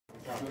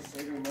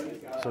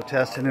So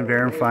testing and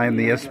verifying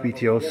the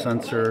spo2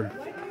 sensor.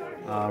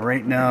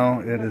 Right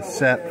now it is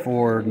set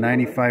for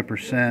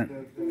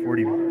 95%,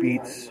 40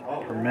 beats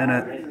per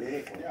minute.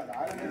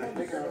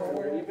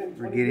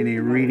 We're getting a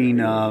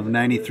reading of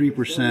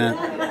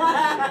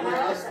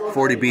 93%,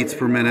 40 beats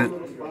per minute.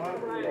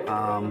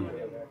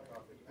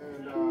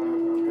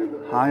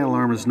 High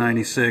alarm is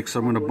 96.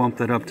 I'm going to bump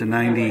that up to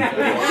 90,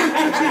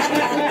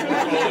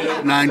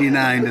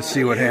 99 to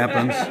see what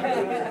happens.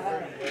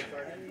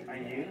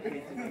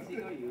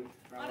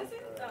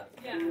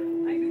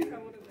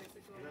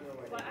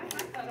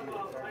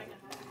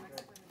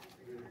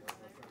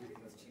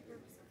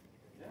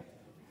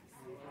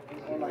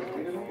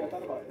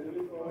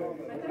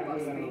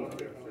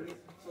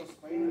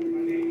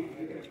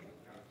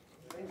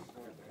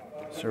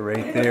 So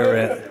right there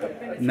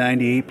at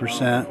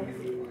 98%.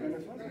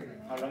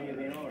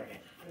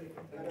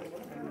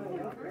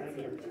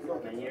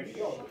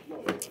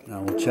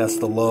 Now we'll test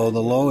the low.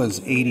 The low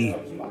is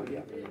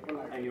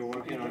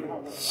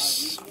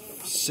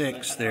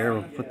 86 there.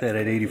 We'll put that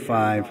at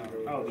 85.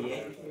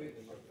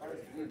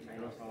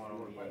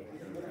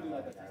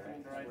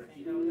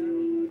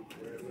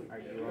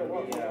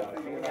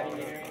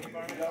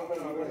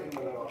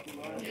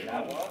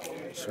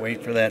 Just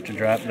wait for that to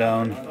drop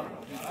down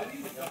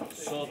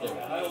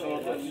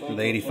to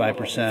the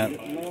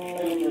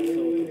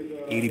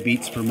 85%, 80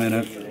 beats per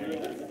minute.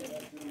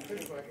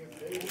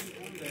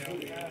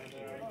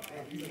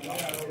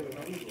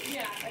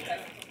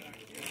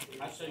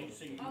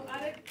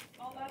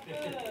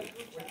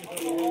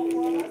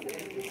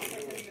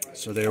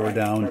 So there we're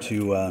down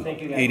to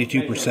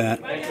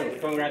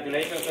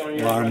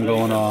 82%. Alarm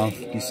going off,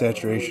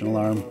 desaturation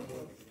alarm.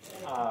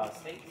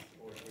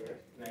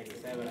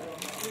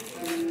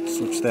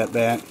 Switch that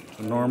back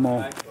to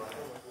normal.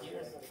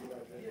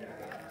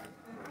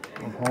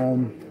 Go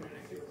home.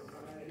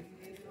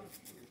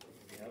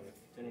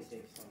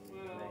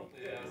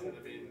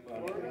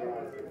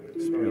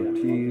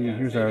 spo2.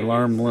 Here's our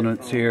alarm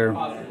limits here.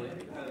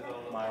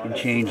 You can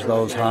change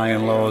those high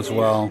and low as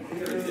well.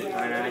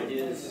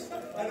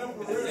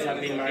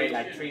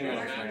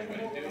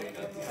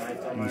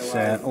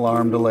 Reset,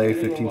 alarm delay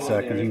 15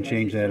 seconds. You can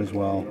change that as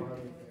well.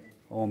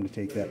 Home to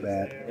take that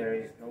back.